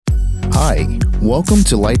Hi, welcome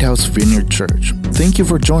to Lighthouse Vineyard Church. Thank you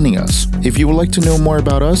for joining us. If you would like to know more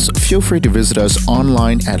about us, feel free to visit us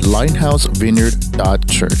online at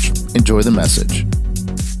lighthousevineyard.church. Enjoy the message.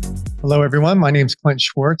 Hello, everyone. My name is Clint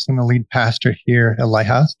Schwartz. I'm the lead pastor here at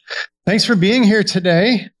Lighthouse. Thanks for being here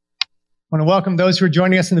today. I want to welcome those who are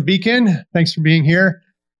joining us in the Beacon. Thanks for being here.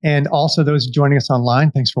 And also those joining us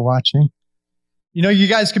online. Thanks for watching. You know, you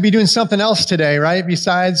guys could be doing something else today, right?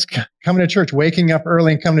 Besides coming to church, waking up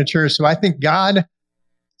early and coming to church. So I think God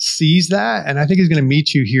sees that, and I think He's going to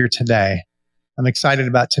meet you here today. I'm excited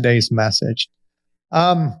about today's message.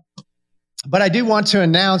 But I do want to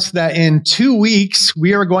announce that in 2 weeks,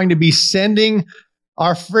 we are going to be sending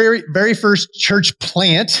our very first church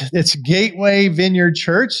plant. It's Gateway Vineyard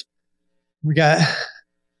Church. We got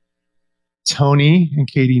Tony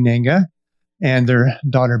and Katie Nanga and their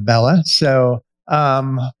daughter Bella. So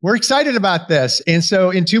we're excited about this. And so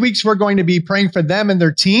in 2 weeks, we're going to be praying for them and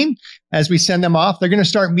their team as we send them off. They're going to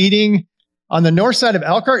start meeting on the north side of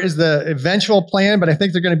Elkhart is the eventual plan, but I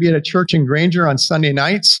think they're going to be at a church in Granger on Sunday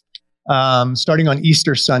nights, starting on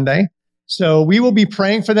Easter Sunday. So we will be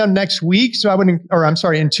praying for them next week.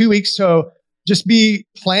 In 2 weeks. So just be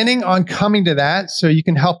planning on coming to that so you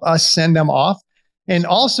can help us send them off. And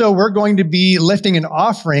also we're going to be lifting an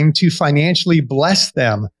offering to financially bless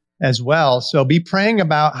them as well. So be praying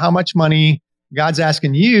about how much money God's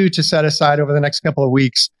asking you to set aside over the next couple of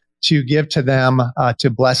weeks to give to them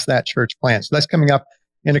to bless that church plant. So that's coming up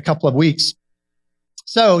in a couple of weeks.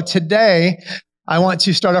 So today, I want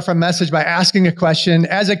to start off our message by asking a question.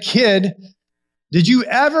 As a kid, did you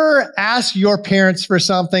ever ask your parents for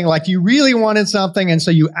something, like you really wanted something, and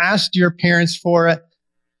so you asked your parents for it,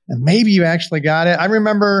 and maybe you actually got it? I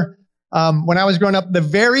remember when I was growing up, the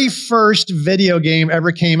very first video game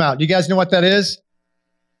ever came out. Do you guys know what that is?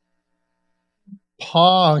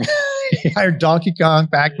 Pong. Or Donkey Kong,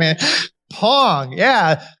 Pac-Man. Pong.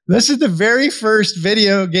 Yeah. This is the very first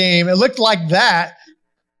video game. It looked like that.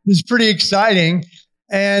 It was pretty exciting.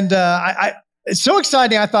 And it's so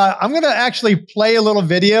exciting, I thought, I'm going to actually play a little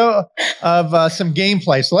video of some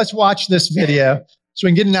gameplay. So let's watch this video so we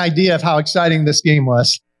can get an idea of how exciting this game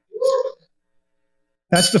was.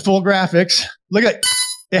 That's the full graphics. Look at it.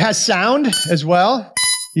 It has sound as well.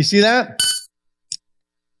 You see that?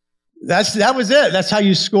 That was it. That's how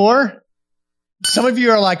you score. Some of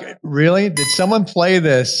you are like, really? Did someone play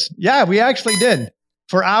this? Yeah, we actually did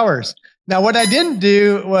for hours. Now, what I didn't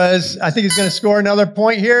do was, I think he's going to score another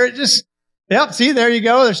point here. See, there you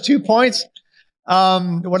go. There's 2 points.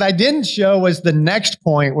 What I didn't show was the next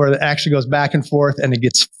point where it actually goes back and forth and it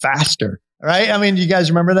gets faster. Right? I mean, do you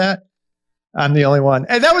guys remember that? I'm the only one.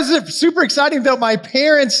 And that was super exciting, though. My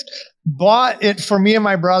parents bought it for me and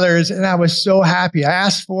my brothers, and I was so happy. I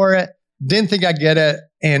asked for it, didn't think I'd get it,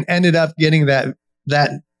 and ended up getting that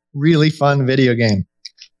really fun video game.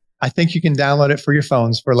 I think you can download it for your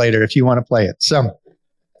phones for later if you want to play it. So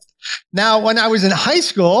now, when I was in high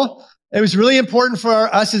school, it was really important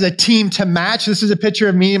for us as a team to match. This is a picture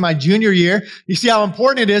of me in my junior year. You see how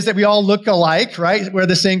important it is that we all look alike, right? We're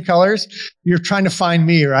the same colors. You're trying to find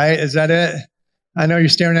me, right? Is that it? I know you're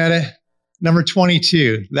staring at it. Number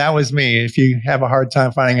 22. That was me, if you have a hard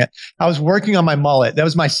time finding it. I was working on my mullet. That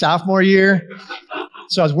was my sophomore year.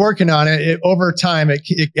 So I was working on it. Over time, it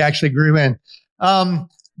actually grew in.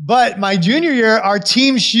 But my junior year, our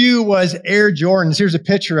team shoe was Air Jordans. Here's a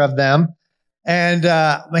picture of them. And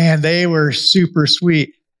man, they were super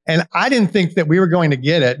sweet. And I didn't think that we were going to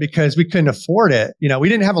get it because we couldn't afford it. You know, we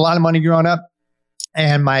didn't have a lot of money growing up.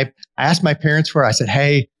 And I asked my parents for it. I said,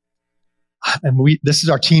 hey, this is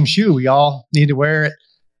our team shoe. We all need to wear it.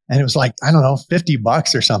 And it was like, I don't know,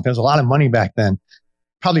 $50 or something. It was a lot of money back then.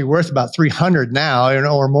 Probably worth about $300 now,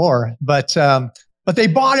 or more. But they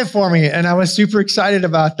bought it for me, and I was super excited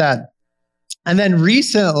about that. And then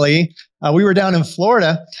recently, we were down in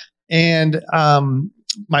Florida, and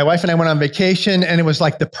my wife and I went on vacation, and it was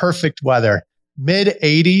like the perfect weather.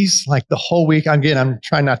 Mid-80s, like the whole week. Again, I'm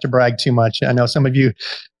trying not to brag too much. I know some of you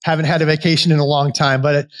haven't had a vacation in a long time,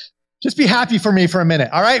 but just be happy for me for a minute.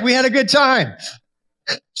 All right? We had a good time.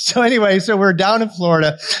 So anyway, we're down in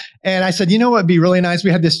Florida, and I said, you know what would be really nice?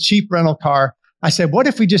 We had this cheap rental car. I said, what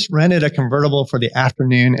if we just rented a convertible for the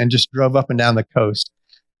afternoon and just drove up and down the coast?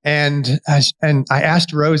 And I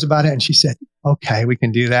asked Rose about it, and she said, okay, we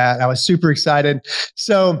can do that. I was super excited.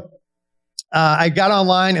 So I got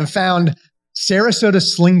online and found Sarasota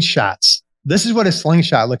Slingshots. This is what a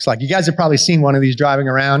slingshot looks like. You guys have probably seen one of these driving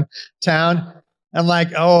around town. I'm like,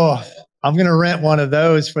 oh, I'm going to rent one of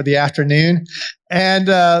those for the afternoon. And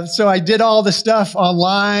so I did all the stuff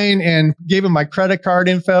online and gave him my credit card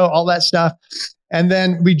info, all that stuff. And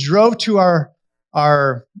then we drove to our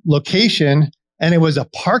our location, and it was a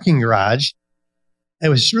parking garage. It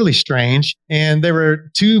was really strange. And there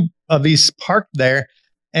were two of these parked there.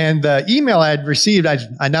 And the email I'd received,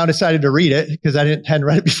 I now decided to read it because I hadn't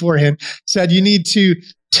read it beforehand, said you need to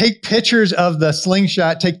take pictures of the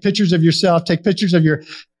slingshot, take pictures of yourself, take pictures of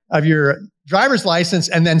your driver's license,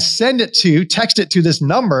 and then text it to this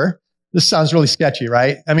number. This sounds really sketchy,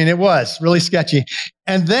 right? I mean, it was really sketchy.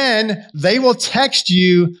 And then they will text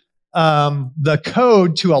you the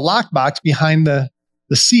code to a lockbox behind the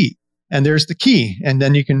seat. And there's the key. And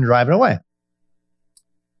then you can drive it away.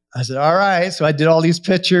 I said, all right. So I did all these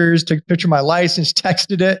pictures, took a picture of my license,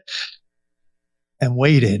 texted it, and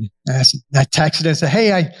waited. And I texted and said,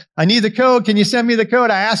 hey, I need the code. Can you send me the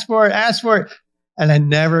code? I asked for it. And I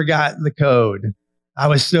never got the code. I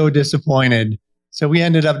was so disappointed. So we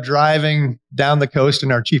ended up driving down the coast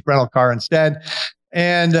in our cheap rental car instead.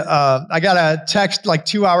 And I got a text like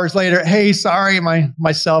 2 hours later. Hey, sorry,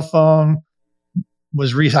 my cell phone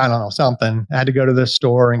was something. I had to go to the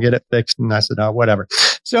store and get it fixed. And I said, oh, whatever.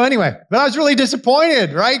 So anyway, but I was really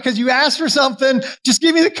disappointed, right? Because you asked for something, just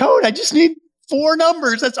give me the code. I just need 4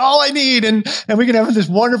 numbers. That's all I need. And we can have this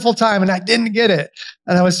wonderful time. And I didn't get it.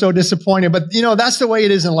 And I was so disappointed. But that's the way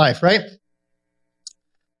it is in life, right?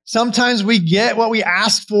 Sometimes we get what we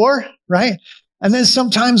asked for, right? And then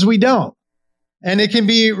sometimes we don't. And it can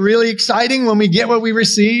be really exciting when we get what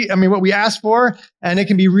we asked for. And it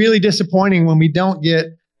can be really disappointing when we don't get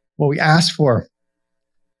what we asked for.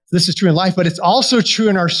 This is true in life, but it's also true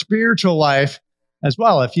in our spiritual life as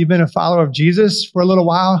well. If you've been a follower of Jesus for a little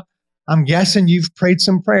while, I'm guessing you've prayed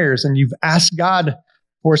some prayers and you've asked God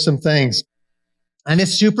for some things. And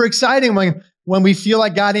it's super exciting when we feel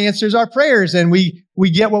like God answers our prayers and we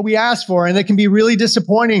get what we asked for. And it can be really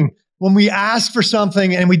disappointing when we ask for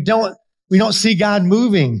something and we don't see God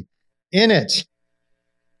moving in it.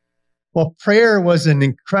 Well, prayer was an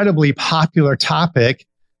incredibly popular topic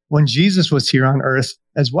when Jesus was here on earth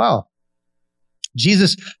as well.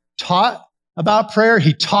 Jesus taught about prayer.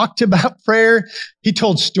 He talked about prayer. He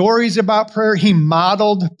told stories about prayer. He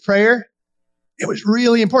modeled prayer. It was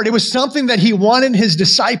really important. It was something that he wanted his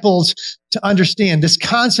disciples to understand, this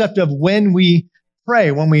concept of when we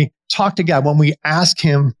pray, when we talk to God, when we ask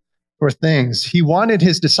him for things. He wanted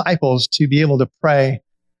his disciples to be able to pray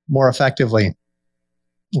more effectively.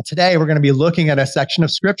 Well, today, we're going to be looking at a section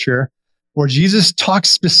of scripture where Jesus talks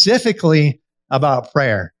specifically about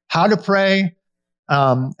prayer, how to pray,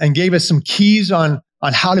 and gave us some keys on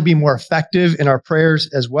how to be more effective in our prayers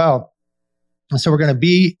as well. And so we're going to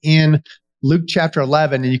be in Luke chapter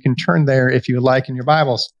 11, and you can turn there if you would like in your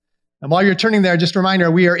Bibles. And while you're turning there, just a reminder,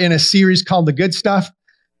 we are in a series called The Good Stuff.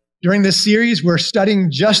 During this series, we're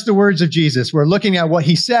studying just the words of Jesus. We're looking at what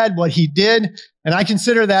he said, what he did. And I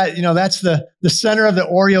consider that, that's the center of the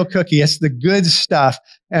Oreo cookie. It's the good stuff.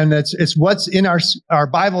 And it's what's in our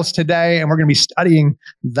Bibles today. And we're going to be studying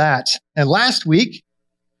that. And last week,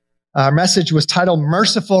 our message was titled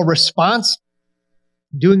Merciful Response,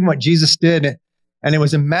 doing what Jesus did. And it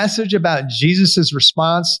was a message about Jesus's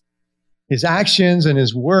response, his actions and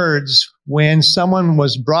his words when someone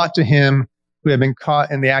was brought to him who had been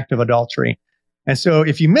caught in the act of adultery. And so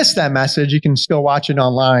if you missed that message, you can still watch it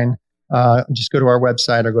online. Just go to our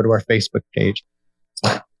website or go to our Facebook page.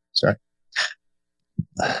 Sorry.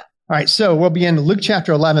 All right, so we'll be in Luke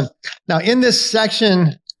chapter 11. Now, in this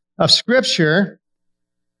section of scripture,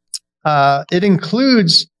 it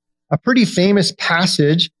includes a pretty famous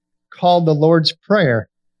passage called the Lord's Prayer.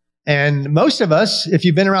 And most of us, if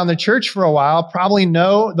you've been around the church for a while, probably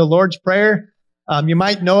know the Lord's Prayer. You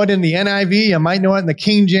might know it in the NIV, you might know it in the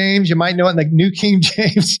King James, you might know it in the New King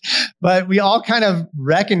James, but we all kind of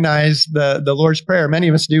recognize the Lord's Prayer. Many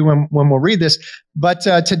of us do when we'll read this. But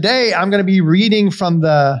today I'm going to be reading from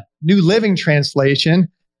the New Living Translation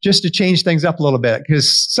just to change things up a little bit,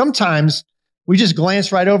 because sometimes we just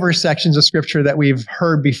glance right over sections of scripture that we've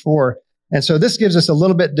heard before. And so this gives us a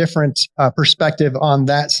little bit different perspective on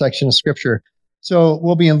that section of scripture. So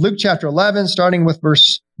we'll be in Luke chapter 11, starting with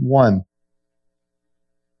verse 1.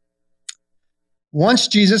 Once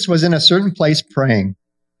Jesus was in a certain place praying.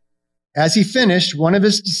 As he finished, one of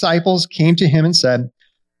his disciples came to him and said,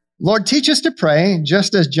 Lord, teach us to pray,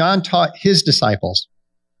 just as John taught his disciples.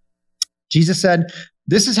 Jesus said,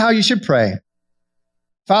 this is how you should pray.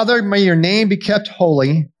 Father, may your name be kept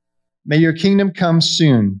holy. May your kingdom come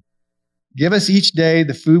soon. Give us each day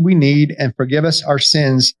the food we need and forgive us our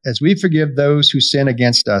sins as we forgive those who sin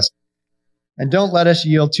against us. And don't let us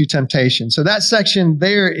yield to temptation. So that section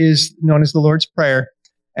there is known as the Lord's Prayer.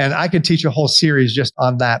 And I could teach a whole series just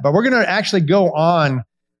on that. But we're going to actually go on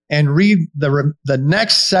and read the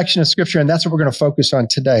next section of scripture. And that's what we're going to focus on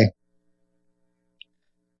today.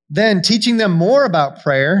 Then, teaching them more about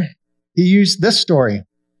prayer, he used this story.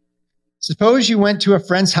 Suppose you went to a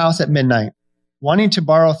friend's house at midnight, wanting to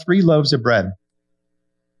borrow 3 loaves of bread.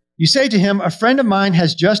 You say to him, a friend of mine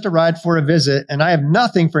has just arrived for a visit, and I have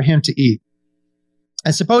nothing for him to eat.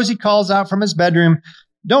 And suppose he calls out from his bedroom,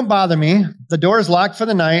 don't bother me. The door is locked for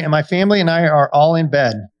the night, and my family and I are all in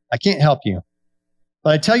bed. I can't help you.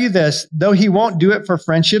 But I tell you this, though he won't do it for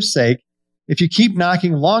friendship's sake, if you keep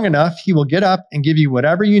knocking long enough, he will get up and give you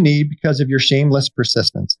whatever you need because of your shameless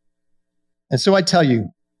persistence. And so I tell you,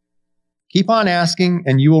 keep on asking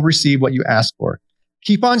and you will receive what you ask for.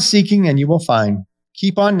 Keep on seeking and you will find.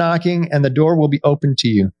 Keep on knocking and the door will be opened to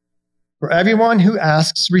you. For everyone who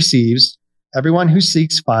asks receives, everyone who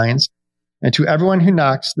seeks finds, and to everyone who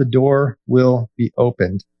knocks, the door will be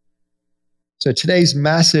opened. So today's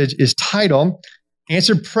message is titled,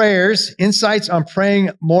 Answered Prayers, Insights on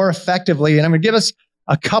Praying More Effectively. And I'm going to give us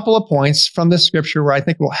a couple of points from the scripture where I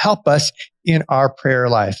think will help us in our prayer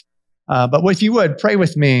life. But if you would, pray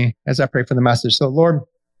with me as I pray for the message. So Lord,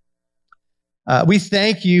 we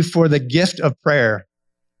thank you for the gift of prayer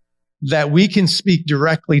that we can speak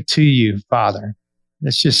directly to you, Father.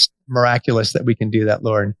 It's just miraculous that we can do that,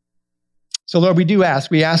 Lord. So Lord, we ask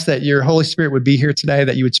that your Holy Spirit would be here today,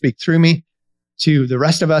 that you would speak through me to the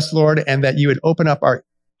rest of us, Lord, and that you would open up our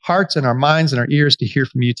hearts and our minds and our ears to hear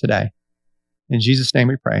from you today. In Jesus' name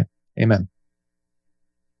we pray. Amen.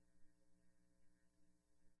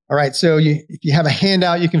 All right, so if you have a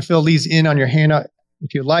handout, you can fill these in on your handout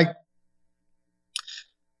if you'd like.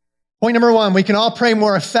 Point number 1, we can all pray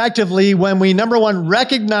more effectively when we, number 1,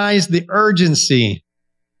 recognize the urgency.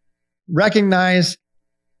 Recognize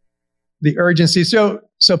the urgency. So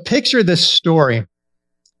picture this story.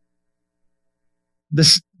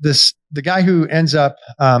 The guy who ends up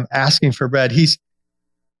asking for bread, he's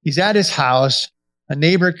at his house. A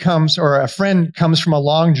neighbor comes or a friend comes from a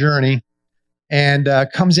long journey and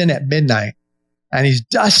comes in at midnight. And he's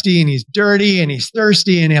dusty and he's dirty and he's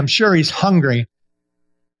thirsty and I'm sure he's hungry.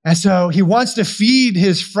 And so he wants to feed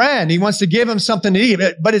his friend. He wants to give him something to eat,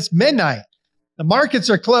 but it's midnight. The markets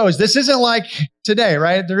are closed. This isn't like today,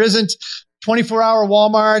 right? There isn't 24-hour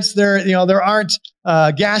Walmarts. There aren't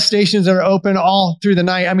gas stations that are open all through the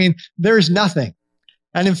night. I mean, there's nothing.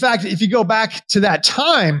 And in fact, if you go back to that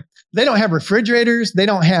time, they don't have refrigerators. They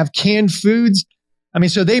don't have canned foods. I mean,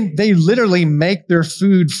 so they literally make their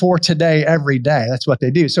food for today every day. That's what they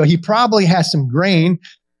do. So he probably has some grain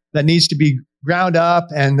that needs to be ground up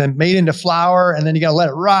and then made into flour. And then you got to let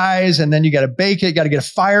it rise. And then you got to bake it. You got to get a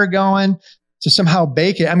fire going to somehow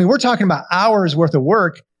bake it. I mean, we're talking about hours worth of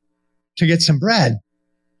work to get some bread.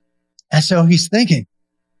 And so he's thinking,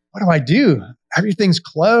 what do I do? Everything's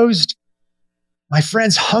closed. My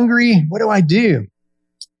friend's hungry. What do I do?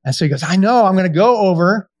 And so he goes, I know I'm going to go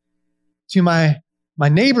over to my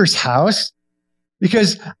neighbor's house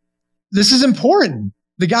because this is important.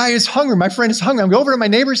 The guy is hungry. My friend is hungry. I'm going over to my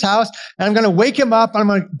neighbor's house and I'm going to wake him up and I'm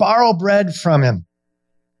going to borrow bread from him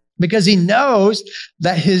because he knows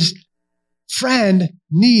that his friend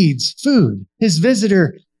needs food. His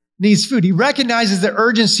visitor needs food. He recognizes the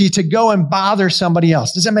urgency to go and bother somebody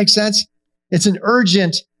else. Does that make sense? It's an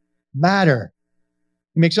urgent matter.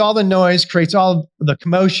 He makes all the noise, creates all the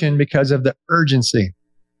commotion because of the urgency.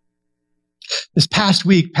 This past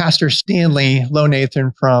week, Pastor Stanley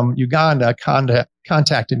Lonathan from Uganda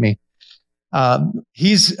contacted me.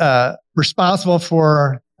 He's responsible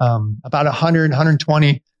for about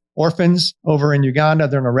 120 orphans over in Uganda.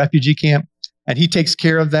 They're in a refugee camp, and he takes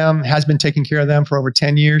care of them, has been taking care of them for over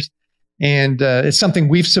 10 years. And it's something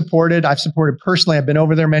we've supported. I've supported personally. I've been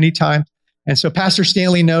over there many times. And so Pastor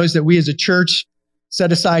Stanley knows that we as a church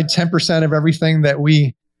set aside 10% of everything that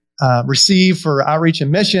we receive for outreach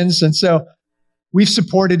and missions. And so we've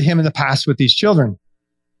supported him in the past with these children.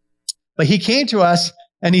 But he came to us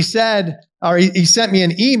and he said, or he sent me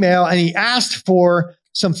an email and he asked for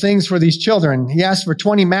some things for these children. He asked for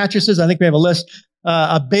 20 mattresses. I think we have a list.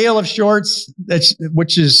 A bale of shorts,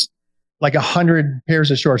 which is like 100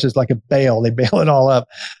 pairs of shorts. It's like a bale. They bale it all up.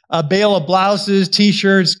 A bale of blouses,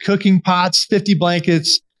 t-shirts, cooking pots, 50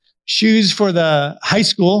 blankets, shoes for the high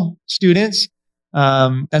school students,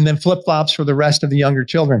 and then flip-flops for the rest of the younger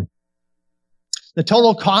children. The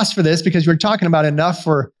total cost for this, because we're talking about enough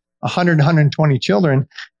for 100, 120 children,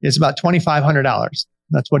 is about $2,500.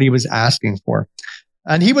 That's what he was asking for.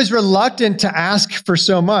 And he was reluctant to ask for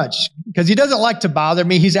so much because he doesn't like to bother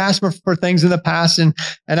me. He's asked for things in the past. And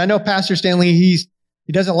I know Pastor Stanley, he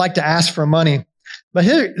doesn't like to ask for money. But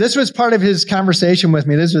this was part of his conversation with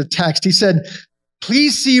me. This was a text. He said,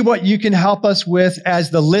 please see what you can help us with as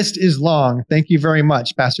the list is long. Thank you very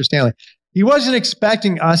much, Pastor Stanley. He wasn't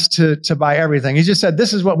expecting us to buy everything. He just said,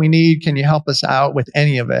 this is what we need. Can you help us out with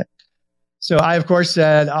any of it? So I, of course,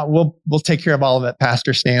 said, we'll take care of all of it,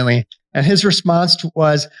 Pastor Stanley. And his response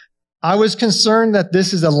was, I was concerned that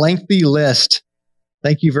this is a lengthy list.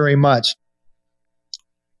 Thank you very much.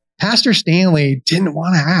 Pastor Stanley didn't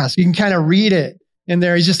want to ask. You can kind of read it in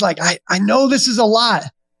there. He's just like, I know this is a lot,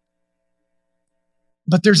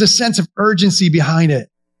 but there's a sense of urgency behind it.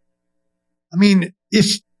 I mean,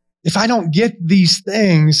 if I don't get these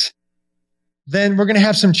things, then we're going to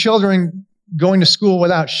have some children going to school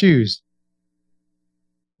without shoes.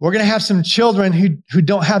 We're going to have some children who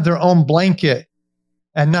don't have their own blanket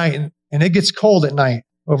at night, and it gets cold at night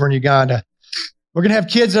over in Uganda. We're going to have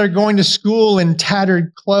kids that are going to school in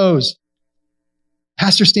tattered clothes.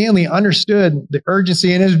 Pastor Stanley understood the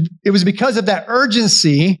urgency, and it was because of that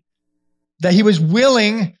urgency that he was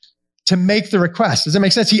willing to make the request. Does that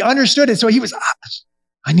make sense? He understood it. So he was,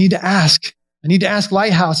 I need to ask. I need to ask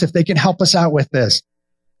Lighthouse if they can help us out with this.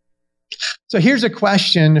 So here's a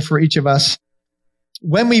question for each of us.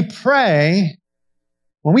 When we pray,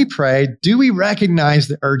 do we recognize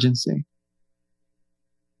the urgency?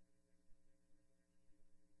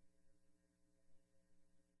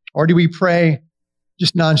 Or do we pray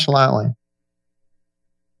just nonchalantly?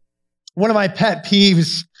 One of my pet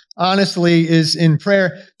peeves, honestly, is in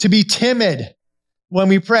prayer to be timid when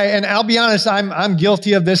we pray. And I'll be honest, I'm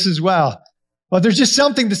guilty of this as well. But there's just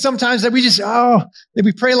something that sometimes that that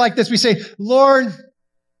we pray like this. We say, Lord,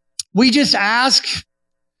 we just ask,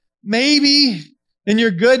 maybe in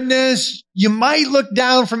your goodness, you might look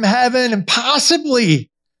down from heaven and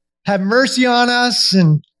possibly have mercy on us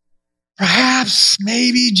and perhaps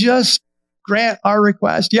maybe just grant our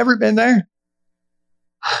request. You ever been there?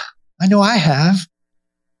 I know I have.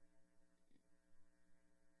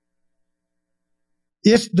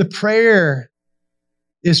 If the prayer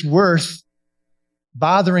is worth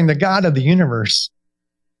bothering the God of the universe,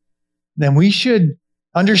 then we should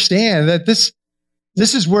understand that this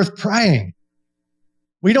is worth praying.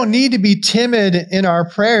 We don't need to be timid in our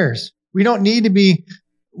prayers. We don't need to be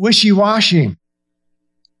wishy-washy.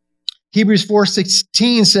 Hebrews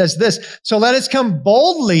 4:16 says this, so let us come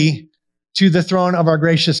boldly to the throne of our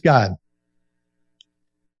gracious God.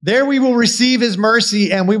 There we will receive his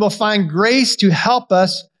mercy and we will find grace to help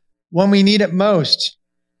us when we need it most.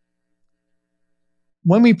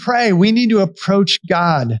 When we pray, we need to approach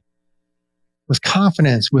God with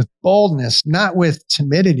confidence, with boldness, not with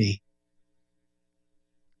timidity.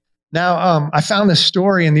 Now, I found this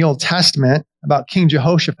story in the Old Testament about King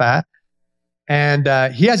Jehoshaphat,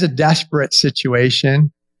 and he has a desperate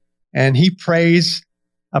situation, and he prays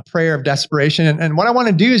a prayer of desperation. And what I want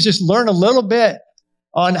to do is just learn a little bit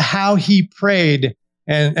on how he prayed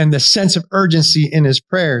and the sense of urgency in his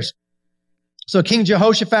prayers. So King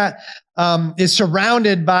Jehoshaphat is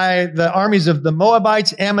surrounded by the armies of the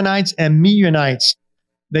Moabites, Ammonites, and Meunites.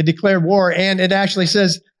 They declared war, and it actually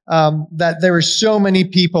says that there were so many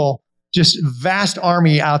people, just vast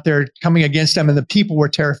army out there coming against them, and the people were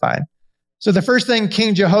terrified. So the first thing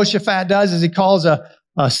King Jehoshaphat does is he calls a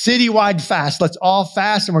citywide fast. Let's all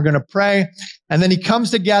fast, and we're going to pray. And then he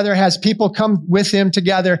comes together, has people come with him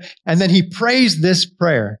together, and then he prays this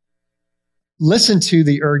prayer. Listen to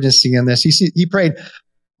the urgency in this. He prayed,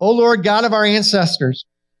 O Lord, God of our ancestors,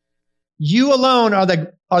 you alone are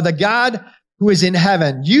the God who is in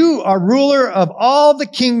heaven. You are ruler of all the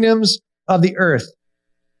kingdoms of the earth.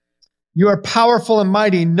 You are powerful and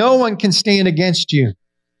mighty. No one can stand against you.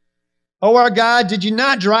 O our God, did you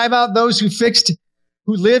not drive out those who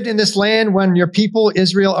lived in this land when your people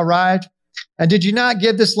Israel arrived? And did you not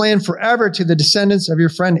give this land forever to the descendants of your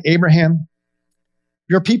friend Abraham?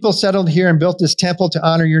 Your people settled here and built this temple to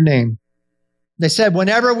honor your name. They said,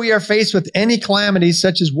 whenever we are faced with any calamities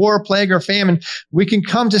such as war, plague, or famine, we can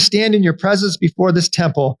come to stand in your presence before this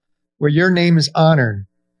temple where your name is honored.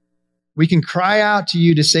 We can cry out to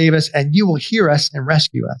you to save us, and you will hear us and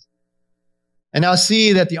rescue us. And now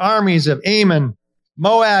see that the armies of Ammon,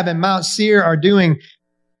 Moab, and Mount Seir are doing.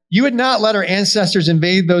 You would not let our ancestors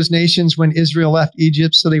invade those nations when Israel left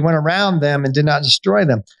Egypt, so they went around them and did not destroy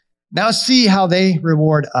them. Now see how they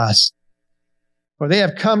reward us. For they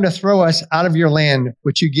have come to throw us out of your land,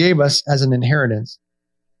 which you gave us as an inheritance.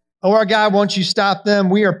 Oh, our God, won't you stop them?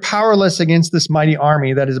 We are powerless against this mighty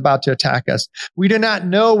army that is about to attack us. We do not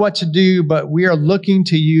know what to do, but we are looking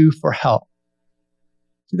to you for help.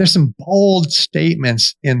 There's some bold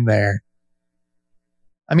statements in there.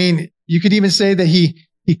 I mean, you could even say that he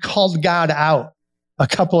called God out a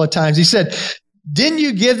couple of times. He said, didn't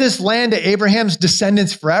you give this land to Abraham's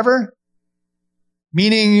descendants forever?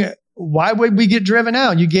 Meaning, why would we get driven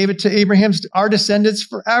out? You gave it to our descendants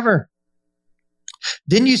forever.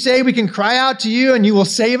 Didn't you say we can cry out to you and you will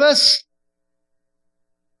save us?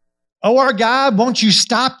 Oh, our God, won't you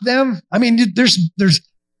stop them? I mean, there's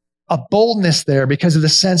a boldness there because of the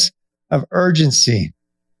sense of urgency.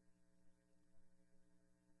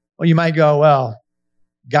 Well, you might go, well,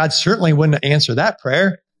 God certainly wouldn't answer that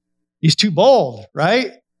prayer. He's too bold,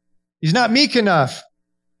 right? He's not meek enough.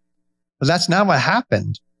 But that's not what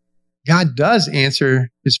happened. God does answer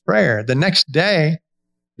his prayer. The next day,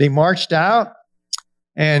 they marched out,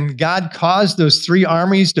 and God caused those three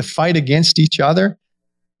armies to fight against each other.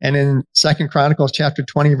 And in 2 Chronicles chapter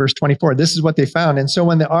 20, verse 24, this is what they found. And so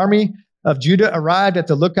when the army of Judah arrived at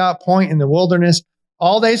the lookout point in the wilderness,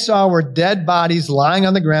 all they saw were dead bodies lying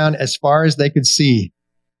on the ground as far as they could see.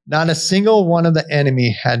 Not a single one of the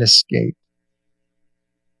enemy had escaped.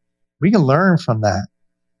 We can learn from that.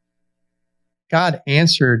 God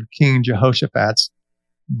answered King Jehoshaphat's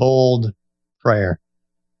bold prayer.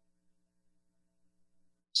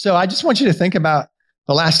 So I just want you to think about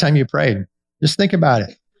the last time you prayed. Just think about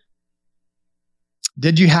it.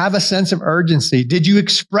 Did you have a sense of urgency? Did you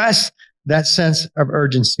express that sense of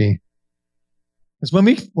urgency? Because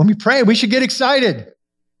when we pray, we should get excited.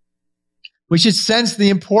 We should sense the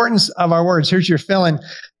importance of our words. Here's your fill-in.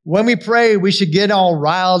 When we pray, we should get all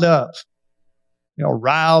riled up.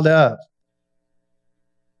 Riled up.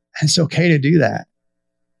 And it's okay to do that.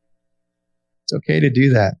 It's okay to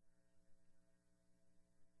do that.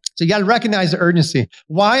 So you got to recognize the urgency.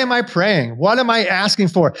 Why am I praying? What am I asking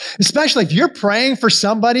for? Especially if you're praying for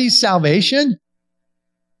somebody's salvation,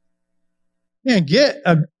 get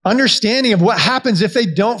an understanding of what happens if they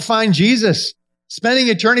don't find Jesus, spending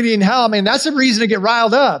eternity in hell. I mean, that's a reason to get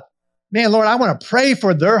riled up. Man, Lord, I want to pray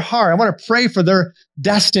for their heart. I want to pray for their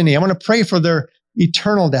destiny. I want to pray for their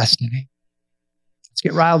eternal destiny. Let's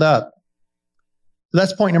get riled up. So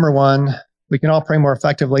that's point number one. We can all pray more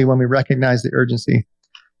effectively when we recognize the urgency.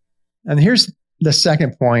 And here's the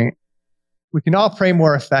second point. We can all pray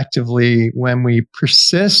more effectively when we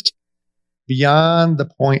persist beyond the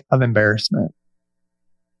point of embarrassment.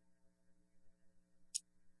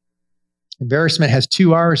 Embarrassment has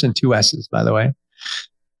 2 R's and 2 S's, by the way.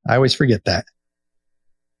 I always forget that.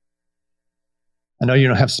 I know you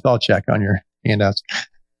don't have spell check on your handouts.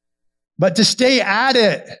 But to stay at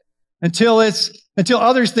it until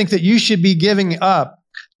others think that you should be giving up.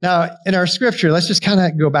 Now, in our scripture, let's just kind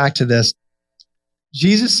of go back to this.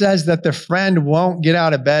 Jesus says that the friend won't get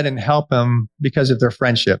out of bed and help him because of their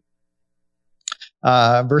friendship.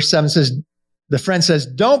 Verse 7 says, the friend says,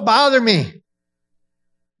 don't bother me.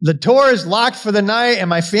 The door is locked for the night and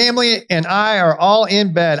my family and I are all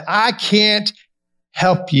in bed. I can't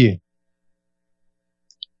help you.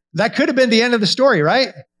 That could have been the end of the story, right?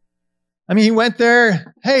 I mean, he went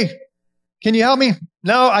there. Hey, can you help me?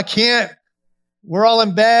 No, I can't. We're all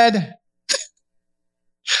in bed.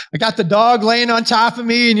 I got the dog laying on top of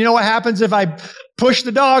me. And you know what happens if I push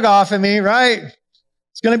the dog off of me, right?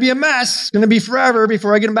 It's going to be a mess. It's going to be forever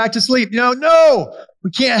before I get him back to sleep. No, we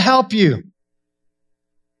can't help you.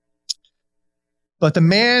 But the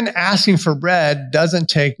man asking for bread doesn't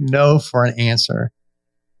take no for an answer.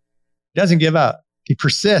 He doesn't give up. He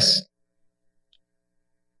persists.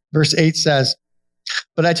 Verse 8 says,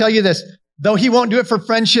 but I tell you this, though he won't do it for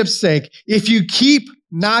friendship's sake, if you keep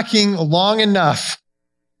knocking long enough,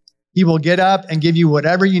 he will get up and give you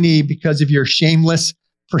whatever you need because of your shameless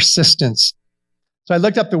persistence. So I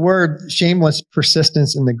looked up the word shameless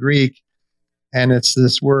persistence in the Greek, and it's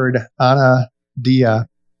this word anadia.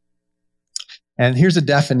 And here's a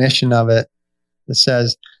definition of it. It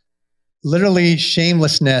says, literally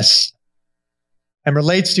shamelessness, and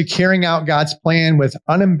relates to carrying out God's plan with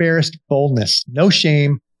unembarrassed boldness. No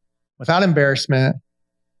shame, without embarrassment,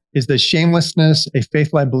 is the shamelessness a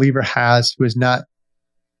faith-led believer has who is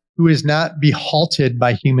not be halted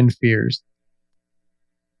by human fears.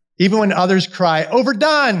 Even when others cry,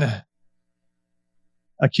 overdone,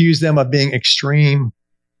 accuse them of being extreme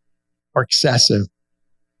or excessive.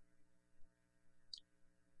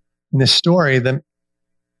 In this story, the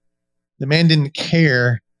man didn't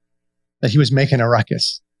care that he was making a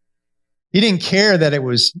ruckus. He didn't care that it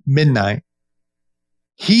was midnight.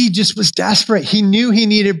 He just was desperate. He knew he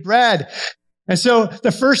needed bread. And so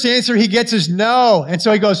the first answer he gets is no. And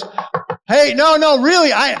so he goes, hey, no,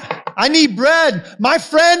 really, I need bread. My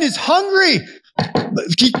friend is hungry.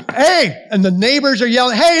 Hey, and the neighbors are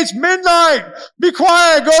yelling, hey, it's midnight. Be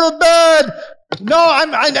quiet, go to bed. No,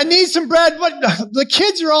 I need some bread. But the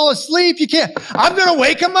kids are all asleep. You can't. I'm going to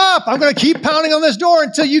wake them up. I'm going to keep pounding on this door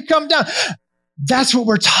until you come down. That's what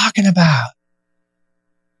we're talking about.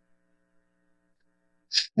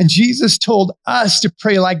 And Jesus told us to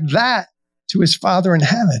pray like that to his Father in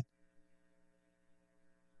heaven.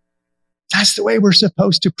 That's the way we're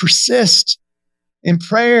supposed to persist in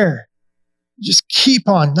prayer. Just keep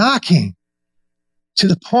on knocking to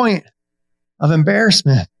the point of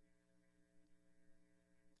embarrassment.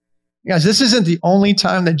 Guys, this isn't the only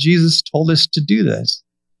time that Jesus told us to do this.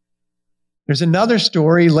 There's another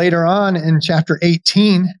story later on in chapter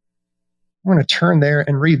 18. I'm going to turn there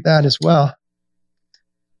and read that as well,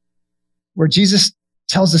 where Jesus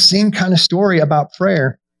tells the same kind of story about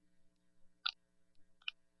prayer.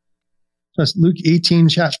 So it's Luke 18,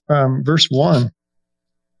 verse 1.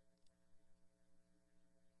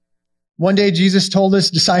 One day, Jesus told his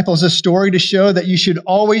disciples a story to show that you should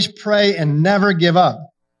always pray and never give up.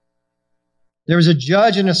 There was a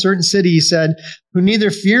judge in a certain city, he said, who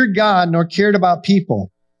neither feared God nor cared about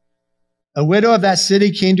people. A widow of that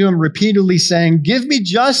city came to him repeatedly saying, "Give me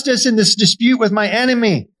justice in this dispute with my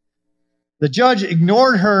enemy." The judge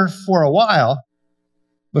ignored her for a while,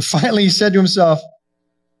 but finally he said to himself,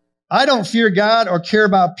 "I don't fear God or care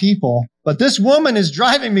about people, but this woman is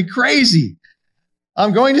driving me crazy.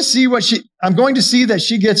 I'm going to see that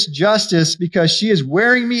she gets justice because she is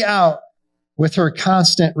wearing me out with her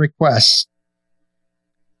constant requests."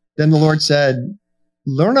 Then the Lord said,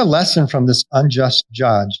 "Learn a lesson from this unjust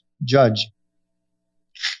judge.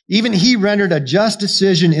 Even he rendered a just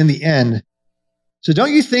decision in the end. So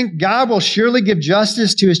don't you think God will surely give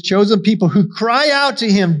justice to his chosen people who cry out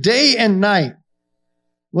to him day and night?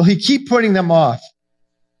 Will he keep putting them off?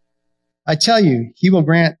 I tell you, he will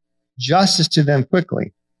grant justice to them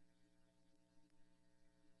quickly."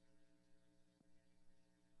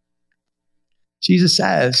 Jesus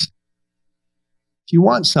says, if you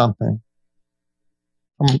want something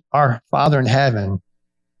from our Father in heaven,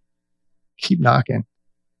 keep knocking.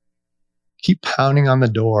 Keep pounding on the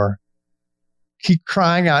door. Keep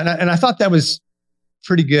crying out. And I thought that was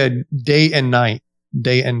pretty good, day and night.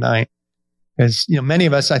 Because, many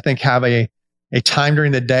of us, I think, have a time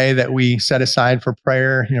during the day that we set aside for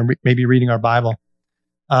prayer, maybe reading our Bible.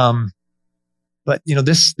 But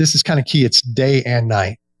this is kind of key. It's day and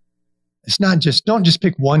night. It's not don't just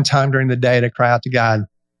pick one time during the day to cry out to God.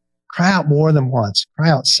 Cry out more than once.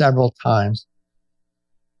 Cry out several times.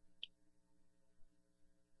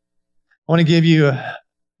 I want to give you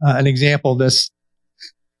an example of this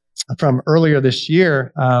from earlier this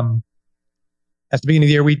year. At the beginning of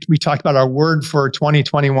the year, we talked about our word for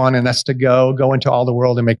 2021, and that's to go into all the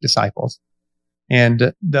world and make disciples.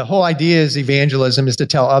 And the whole idea is evangelism is to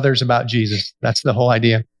tell others about Jesus. That's the whole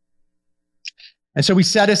idea. And so we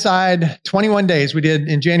set aside 21 days.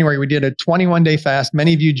 In January, we did a 21-day fast.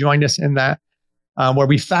 Many of you joined us in that, where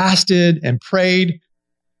we fasted and prayed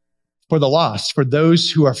for the lost, for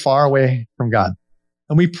those who are far away from God.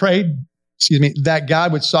 And we prayed, that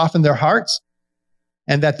God would soften their hearts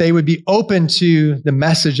and that they would be open to the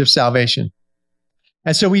message of salvation.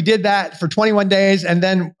 And so we did that for 21 days. And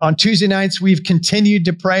then on Tuesday nights, we've continued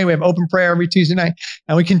to pray. We have open prayer every Tuesday night,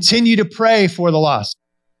 and we continue to pray for the lost.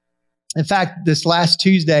 In fact, this last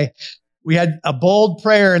Tuesday, we had a bold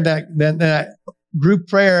prayer in that group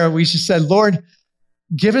prayer. We just said, "Lord,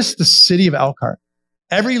 give us the city of Elkhart.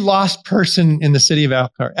 Every lost person in the city of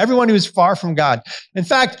Elkhart, everyone who is far from God. In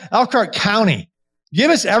fact, Elkhart County,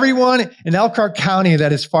 give us everyone in Elkhart County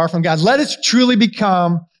that is far from God. Let us truly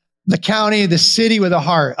become the county, the city with a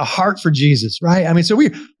heart for Jesus," right? I mean, so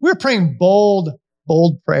we're praying bold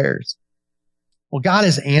prayers. Well, God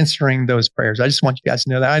is answering those prayers. I just want you guys to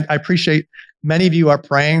know that. I appreciate many of you are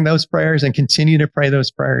praying those prayers and continue to pray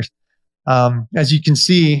those prayers. As you can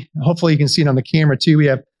see, hopefully you can see it on the camera too, we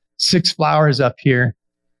have 6 flowers up here,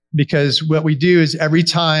 because what we do is every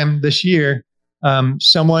time this year,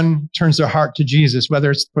 someone turns their heart to Jesus,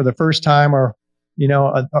 whether it's for the first time or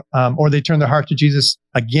they turn their heart to Jesus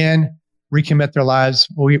again, recommit their lives.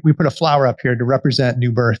 We put a flower up here to represent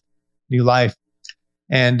new birth, new life.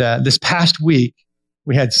 And this past week,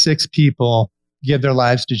 we had 6 people give their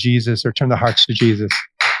lives to Jesus or turn their hearts to Jesus.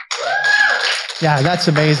 Yeah, that's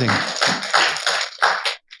amazing.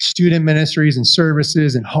 Student ministries and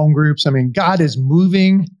services and home groups. I mean, God is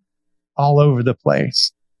moving all over the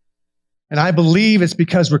place. And I believe it's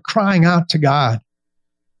because we're crying out to God.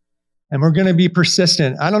 And we're going to be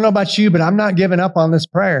persistent. I don't know about you, but I'm not giving up on this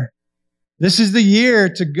prayer. This is the year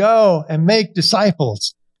to go and make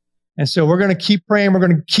disciples. And so we're going to keep praying. We're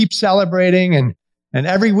going to keep celebrating. And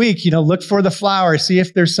every week, look for the flower. See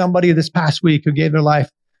if there's somebody this past week who gave their life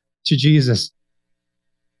to Jesus.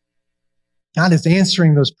 God is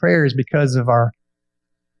answering those prayers because of our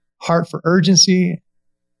heart for urgency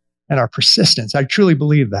and our persistence. I truly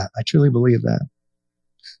believe that.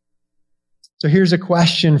 So here's a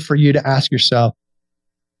question for you to ask yourself.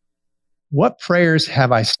 What prayers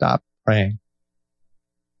have I stopped praying?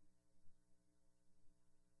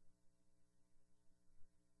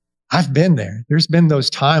 I've been there. There's been those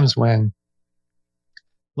times when,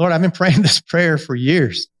 Lord, I've been praying this prayer for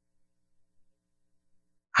years.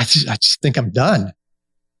 I just think I'm done.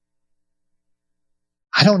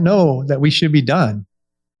 I don't know that we should be done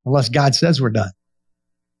unless God says we're done.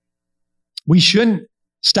 We shouldn't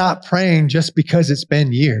stop praying just because it's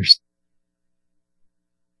been years.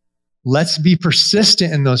 Let's be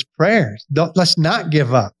persistent in those prayers. Let's not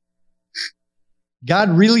give up. God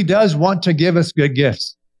really does want to give us good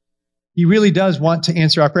gifts. He really does want to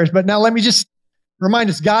answer our prayers. But now let me just remind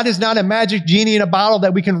us, God is not a magic genie in a bottle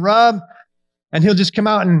that we can rub and he'll just come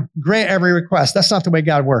out and grant every request. That's not the way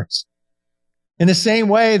God works. In the same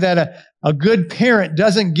way that a good parent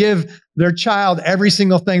doesn't give their child every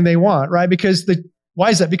single thing they want, right? Why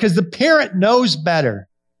is that? Because the parent knows better.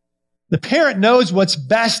 The parent knows what's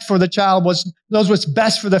best for the child, knows what's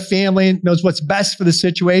best for the family, knows what's best for the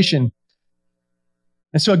situation.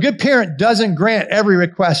 And so a good parent doesn't grant every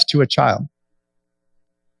request to a child.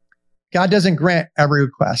 God doesn't grant every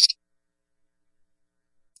request.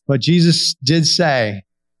 But Jesus did say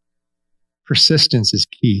persistence is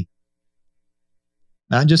key.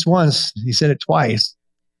 Not just once, he said it twice.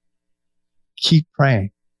 Keep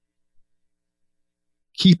praying.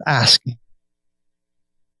 Keep asking.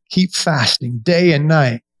 Keep fasting day and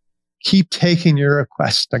night. Keep taking your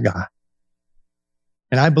requests to God.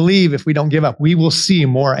 And I believe if we don't give up, we will see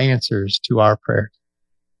more answers to our prayers.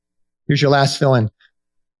 Here's your last fill-in.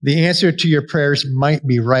 The answer to your prayers might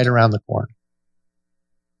be right around the corner.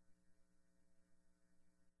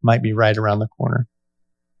 Might be right around the corner.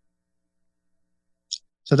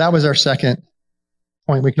 So that was our second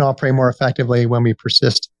point. We can all pray more effectively when we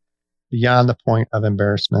persist beyond the point of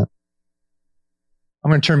embarrassment. I'm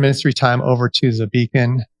going to turn ministry time over to the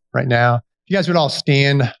beacon right now. If you guys would all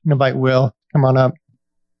stand, I'm going to invite Will. Come on up.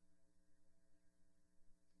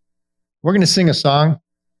 We're going to sing a song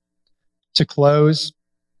to close.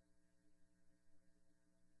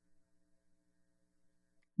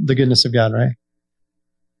 The goodness of God, right?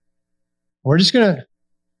 We're going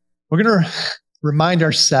to remind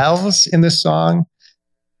ourselves in this song,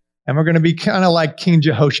 and we're going to be kind of like King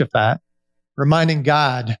Jehoshaphat, reminding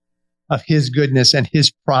God of his goodness and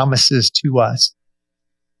his promises to us.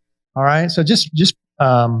 All right. So just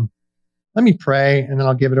let me pray and then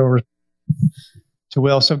I'll give it over to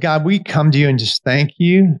Will. So God, we come to you and just thank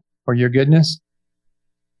you for your goodness.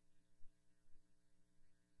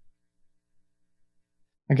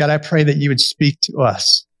 And God, I pray that you would speak to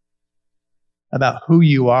us about who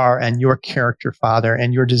you are and your character, Father,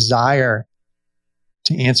 and your desire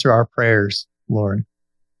to answer our prayers, Lord,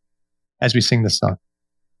 as we sing this song.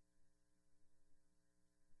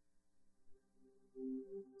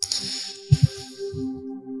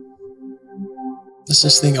 Let's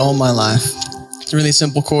just sing All My Life. It's a really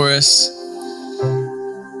simple chorus.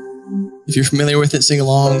 If you're familiar with it, sing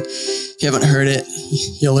along. If you haven't heard it,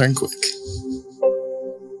 you'll learn quick.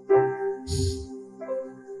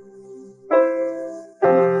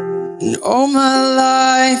 And all my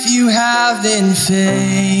life you have been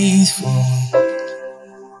faithful.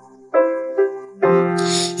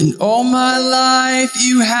 And all my life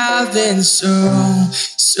you have been so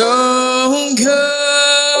good.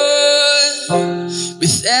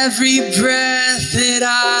 With every breath that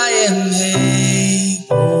I am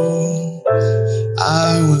able,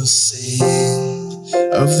 I will sing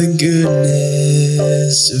of the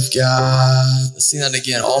goodness of God. Let's sing that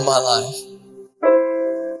again. All my life.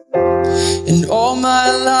 And all my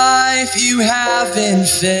life you have been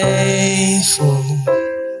faithful.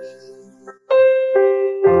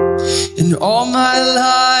 And all my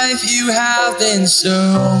life you have been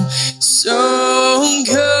so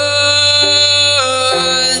good.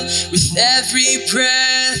 With every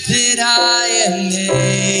breath that I am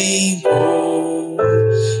able,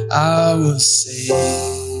 I will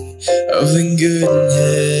sing of the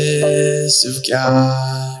goodness of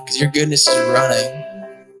God. Because your goodness is running.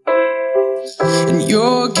 And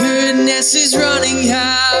your goodness is running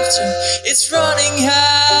after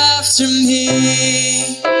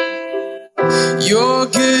me. Your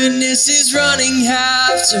goodness is running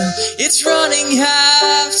after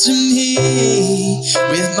me.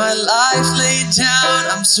 With my life laid down,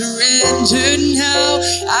 I'm surrendered now.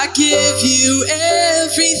 I give you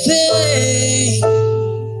everything.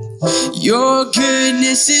 Your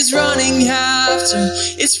goodness is running after me.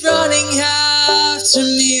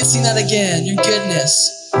 Let's sing that again. Your goodness.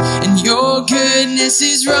 And your goodness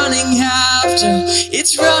is running after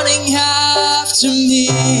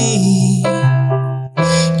me.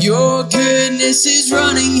 Your goodness is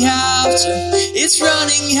running after, it's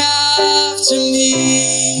running after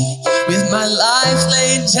me. With my life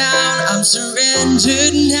laid down, I'm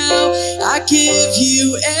surrendered now. I give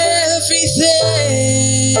you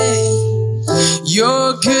everything.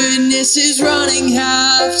 Your goodness is running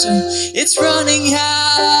after, it's running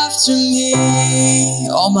after me.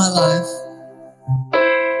 All my life.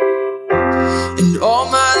 And all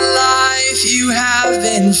my life you have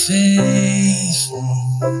been faithful.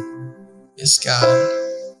 Yes, God.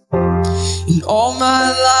 And all my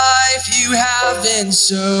life you have been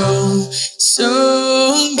so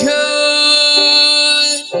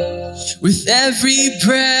good. With every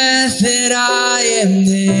breath that I am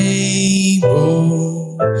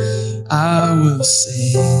able, I will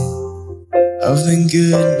sing of the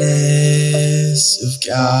goodness of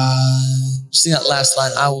God. Sing that last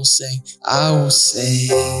line. I will sing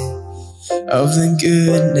of the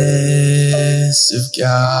goodness of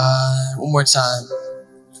God. One more time.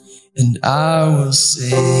 And I will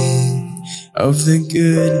sing of the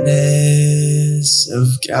goodness of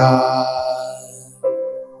God.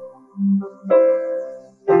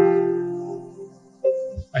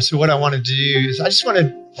 All right, so what I want to do is I just want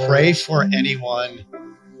to pray for anyone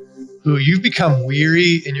who you've become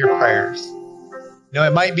weary in your prayers. You know,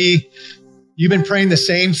 it might be you've been praying the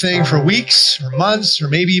same thing for weeks or months or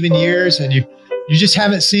maybe even years, and you just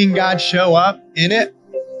haven't seen God show up in it.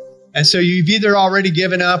 And so you've either already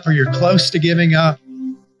given up or you're close to giving up.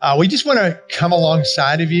 We just want to come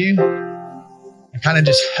alongside of you and kind of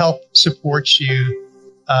just help support you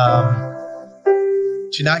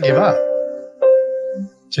to not give up,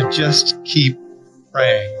 to just keep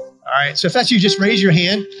praying. All right. So if that's you, just raise your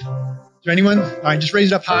hand. Is there anyone? All right. Just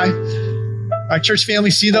raise it up high. All right, church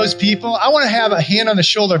family, see those people? I want to have a hand on the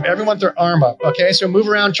shoulder of everyone with their arm up. Okay. So move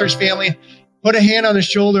around, church family. Put a hand on the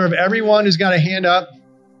shoulder of everyone who's got a hand up.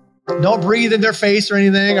 Don't breathe in their face or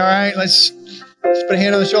anything. All right. Let's put a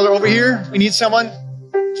hand on the shoulder over here. We need someone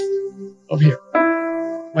over here.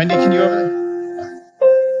 Wendy, can you over there?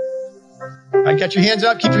 All right, got your hands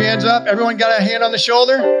up. Keep your hands up. Everyone got a hand on the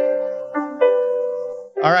shoulder?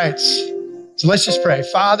 All right. So let's just pray.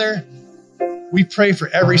 Father, we pray for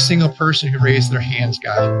every single person who raised their hands,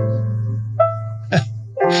 God.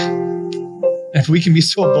 If we can be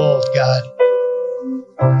so bold, God,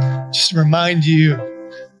 just to remind you,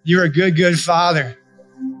 you're a good, good Father.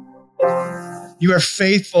 You are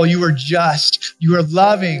faithful. You are just. You are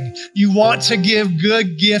loving. You want to give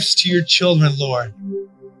good gifts to your children, Lord.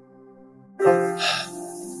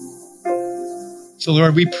 So,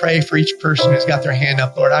 Lord, we pray for each person who's got their hand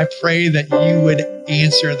up, Lord. I pray that you would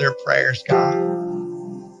answer their prayers, God.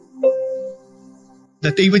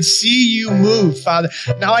 That they would see you move, Father.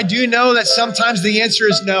 Now, I do know that sometimes the answer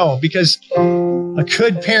is no, because a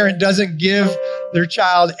good parent doesn't give their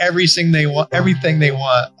child everything they want. I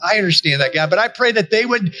understand that, God, but I pray that they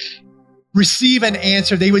would receive an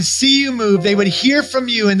answer. They would see you move. They would hear from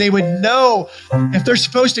you, and they would know if they're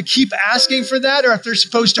supposed to keep asking for that or if they're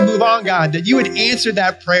supposed to move on, God, that you would answer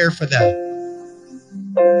that prayer for them.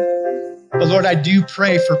 But Lord, I do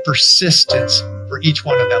pray for persistence for each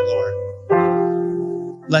one of them, Lord.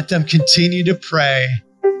 Let them continue to pray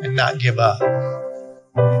and not give up.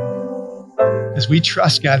 Because we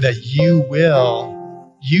trust, God, that you will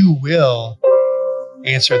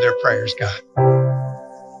answer their prayers, God.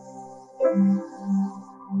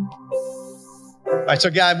 All right, so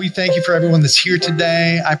God, we thank you for everyone that's here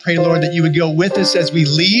today. I pray, Lord, that you would go with us as we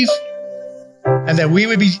leave and that we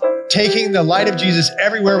would be taking the light of Jesus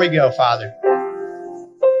everywhere we go, Father.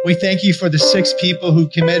 We thank you for the 6 people who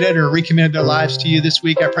committed or recommitted their lives to you this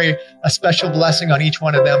week. I pray a special blessing on each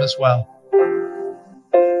one of them as well.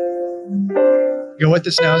 Go with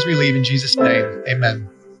us now as we leave in Jesus' name. Amen.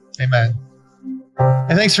 Amen.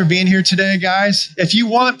 And thanks for being here today, guys. If you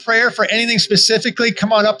want prayer for anything specifically,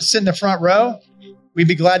 come on up and sit in the front row. We'd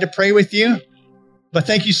be glad to pray with you. But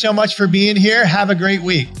thank you so much for being here. Have a great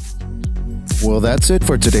week. Well, that's it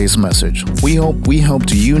for today's message. We hope we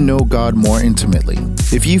helped you know God more intimately.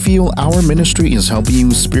 If you feel our ministry is helping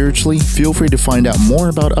you spiritually, feel free to find out more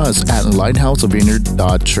about us at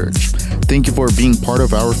lighthousevineyard.church. Thank you for being part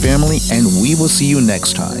of our family, and we will see you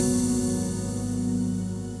next time.